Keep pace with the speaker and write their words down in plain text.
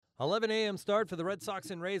11 a.m. start for the Red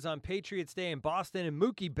Sox and Rays on Patriots Day in Boston, and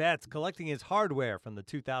Mookie Betts collecting his hardware from the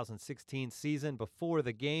 2016 season before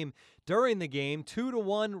the game. During the game,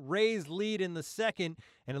 2-1 Rays lead in the second,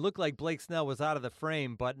 and it looked like Blake Snell was out of the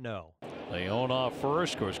frame, but no. They own off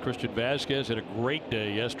first. Of course, Christian Vazquez had a great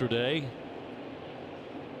day yesterday,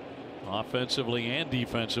 offensively and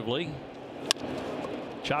defensively.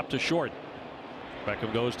 Chopped to short.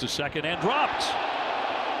 Beckham goes to second and dropped.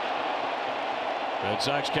 Red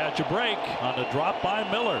Sox catch a break on the drop by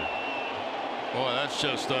Miller. Boy, that's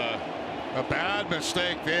just a bad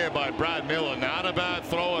mistake there by Brad Miller. Not a bad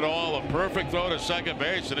throw at all. A perfect throw to second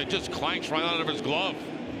base, and it just clanks right out of his glove.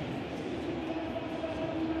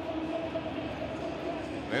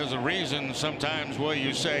 There's a reason sometimes where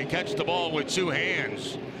you say catch the ball with two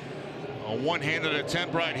hands. A one-handed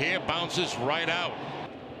attempt right here bounces right out.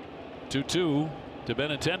 2-2 to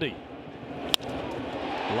Benintendi.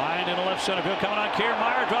 Line in the left center field coming on.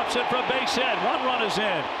 Kiermaier drops it for a base hit. One run is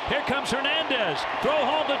in. Here comes Hernandez. Throw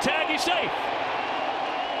home the tag. He's safe.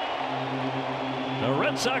 The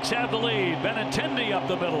Red Sox have the lead. Benintendi up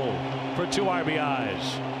the middle for 2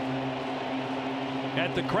 RBIs.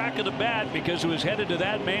 At the crack of the bat, because it was headed to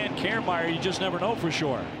that man, Kiermaier, you just never know for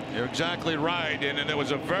sure. You're exactly right. And it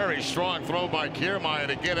was a very strong throw by Kiermaier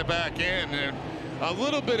to get it back in. And a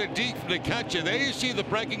little bit of deep to catch it. There you see the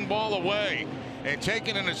breaking ball away and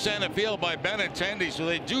taken into center field by Benintendi, so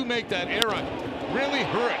they do make that error really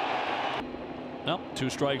hurt. Well, 2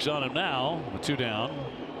 strikes on him now with 2 down.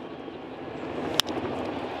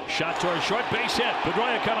 Shot towards short, base hit.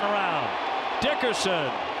 Pedroia coming around.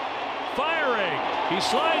 Dickerson firing. He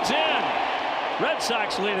slides in. Red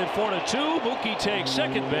Sox lead at 4-2. Mookie takes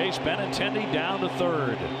second base. Benintendi down to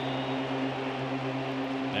third.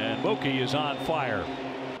 And Mookie is on fire.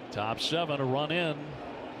 Top 7 a run in.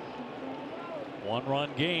 1-run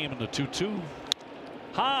game in the 2-2.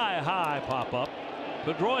 High pop up.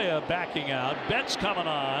 Pedroia backing out. Betts coming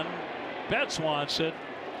on. Betts wants it,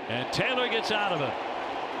 and Taylor gets out of it.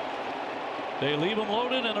 They leave him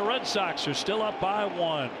loaded, and the Red Sox are still up by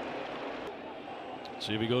 1.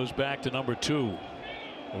 See if he goes back to number 2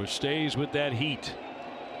 or stays with that heat.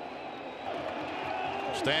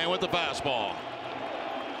 Staying with the fastball.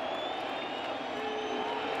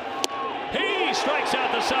 He strikes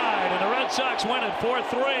out the side, and the Red Sox win it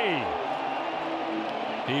 4-3.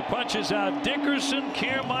 He punches out Dickerson,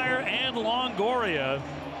 Kiermaier, and Longoria.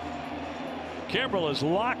 Kimbrel is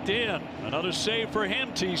locked in. Another save for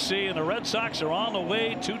him, TC, and the Red Sox are on the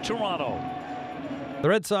way to Toronto. The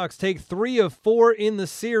Red Sox take 3 of 4 in the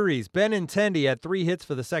series. Benintendi had 3 hits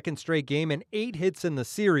for the second straight game and 8 hits in the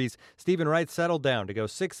series. Stephen Wright settled down to go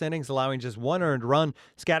 6 innings, allowing just 1 earned run,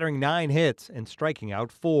 scattering 9 hits and striking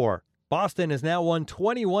out 4. Boston has now won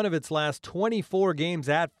 21 of its last 24 games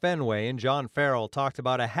at Fenway, and John Farrell talked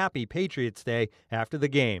about a happy Patriots Day after the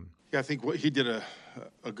game. Yeah, I think he did a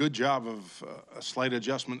good job of a slight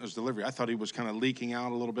adjustment in his delivery. I thought he was kind of leaking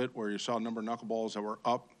out a little bit where you saw a number of knuckleballs that were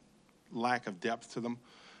up, lack of depth to them.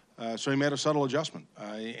 So he made a subtle adjustment,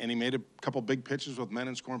 and he made a couple big pitches with men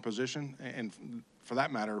in scoring position. And for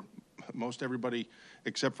that matter, most everybody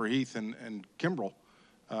except for Heath and Kimbrel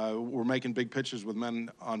were making big pitches with men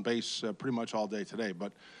on base pretty much all day today.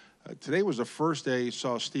 But today was the first day you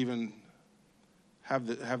saw Stephen have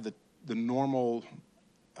the normal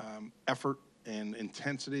effort and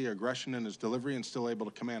intensity, aggression in his delivery, and still able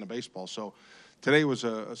to command a baseball. So today was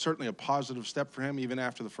certainly a positive step for him, even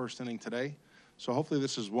after the first inning today. So hopefully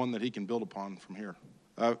this is one that he can build upon from here.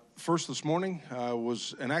 First this morning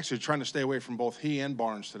was, and actually trying to stay away from both he and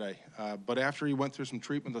Barnes today. But after he went through some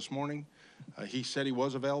treatment this morning, he said he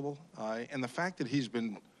was available. And the fact that he's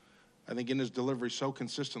been, I think, in his delivery so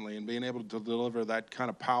consistently and being able to deliver that kind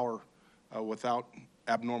of power without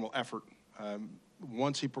abnormal effort,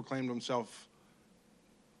 once he proclaimed himself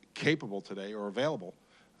capable today or available,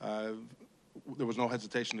 there was no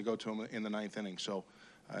hesitation to go to him in the 9th inning. So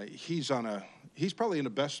he's probably in the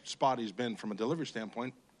best spot he's been from a delivery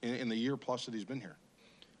standpoint in the year plus that he's been here.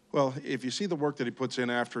 Well, if you see the work that he puts in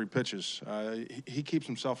after he pitches, he keeps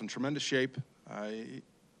himself in tremendous shape.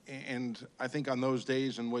 And I think on those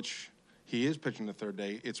days in which he is pitching the third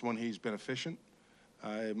day, it's when he's been efficient,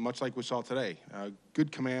 much like we saw today.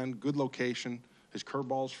 Good command, good location, his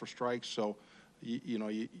curveballs for strikes. So,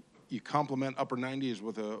 you complement upper 90s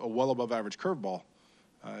with a well above average curveball.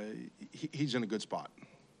 He's in a good spot.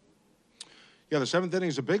 Yeah, the 7th inning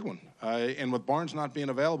is a big one, and with Barnes not being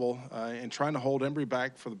available and trying to hold Embry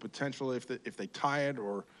back for the potential if they tie it,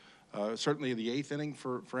 or certainly the 8th inning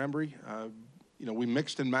for Embry. We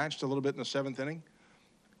mixed and matched a little bit in the 7th inning,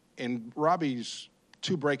 and Robbie's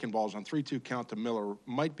 2 breaking balls on 3-2 count to Miller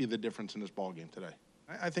might be the difference in this ball game today.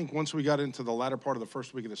 I think once we got into the latter part of the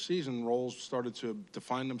first week of the season, roles started to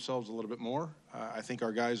define themselves a little bit more. I think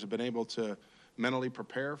our guys have been able to mentally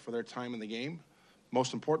prepare for their time in the game.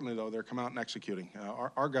 Most importantly, though, they're coming out and executing.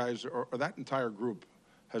 Our guys, or that entire group,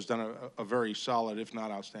 has done a very solid, if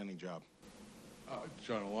not outstanding job.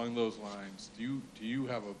 John, along those lines, do you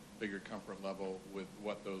have a bigger comfort level with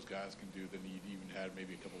what those guys can do than you even had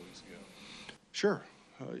maybe a couple weeks ago? Sure.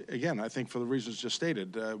 Again, I think for the reasons just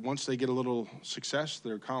stated, once they get a little success,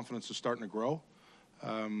 their confidence is starting to grow.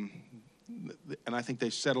 And I think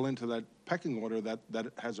they settle into that pecking order that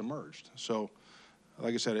has emerged. So,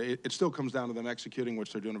 like I said, it still comes down to them executing,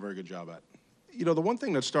 which they're doing a very good job at. You know, the one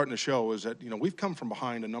thing that's starting to show is that, you know, we've come from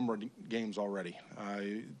behind a number of games already.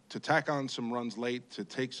 To tack on some runs late, to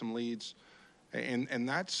take some leads, and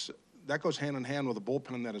that goes hand in hand with a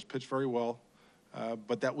bullpen that has pitched very well,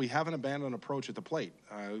 but that we haven't abandoned approach at the plate.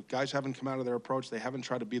 Guys haven't come out of their approach. They haven't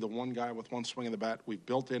tried to be the one guy with one swing of the bat. We've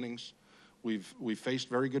built innings. We've faced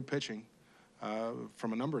very good pitching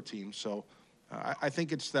from a number of teams. So I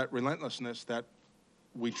think it's that relentlessness that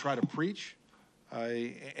we try to preach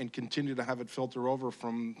and continue to have it filter over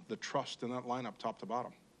from the trust in that lineup top to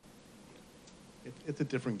bottom. It's a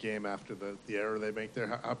different game after the error they make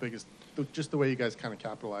there. How big is just the way you guys kind of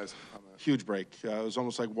capitalized on that? Huge break. It was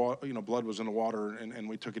almost like blood was in the water, and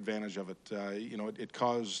we took advantage of it. It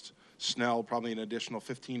caused Snell probably an additional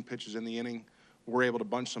 15 pitches in the inning. We're able to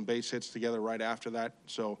bunch some base hits together right after that.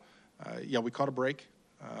 So, yeah, we caught a break.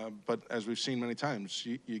 But as we've seen many times,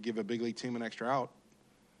 you give a big league team an extra out,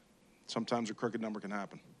 sometimes a crooked number can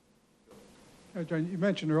happen. John, you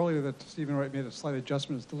mentioned earlier that Stephen Wright made a slight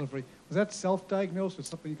adjustment in his delivery. Was that self-diagnosed or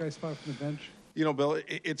something you guys spotted from the bench? You know, Bill,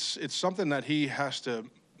 it's something that he has to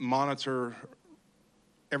monitor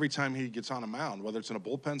every time he gets on a mound, whether it's in a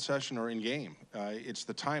bullpen session or in game. It's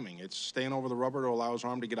the timing. It's staying over the rubber to allow his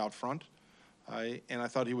arm to get out front. And I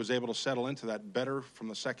thought he was able to settle into that better from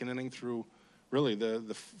the second inning through really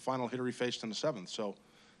the final hitter he faced in the seventh. So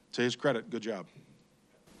to his credit, good job.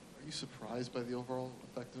 Are you surprised by the overall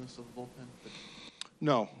effectiveness of the bullpen?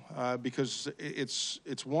 No, because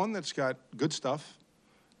it's one that's got good stuff.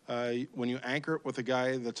 When you anchor it with a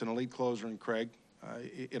guy that's an elite closer in Craig,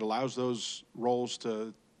 it allows those roles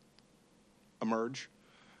to emerge.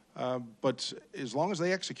 But as long as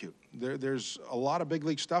they execute, there's a lot of big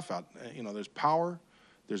league stuff out. There's power,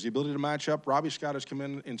 there's the ability to match up. Robbie Scott has come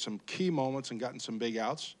in some key moments and gotten some big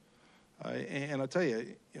outs. And I'll tell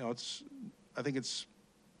you, I think it's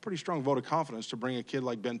pretty strong vote of confidence to bring a kid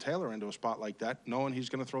like Ben Taylor into a spot like that, knowing he's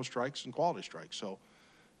going to throw strikes and quality strikes. So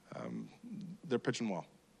they're pitching well.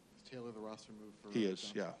 Is Taylor the roster move for He is,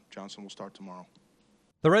 Johnson? yeah. Johnson will start tomorrow.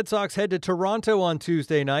 The Red Sox head to Toronto on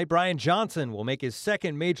Tuesday night. Brian Johnson will make his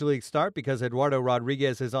second Major League start because Eduardo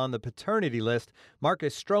Rodriguez is on the paternity list.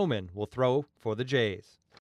 Marcus Stroman will throw for the Jays.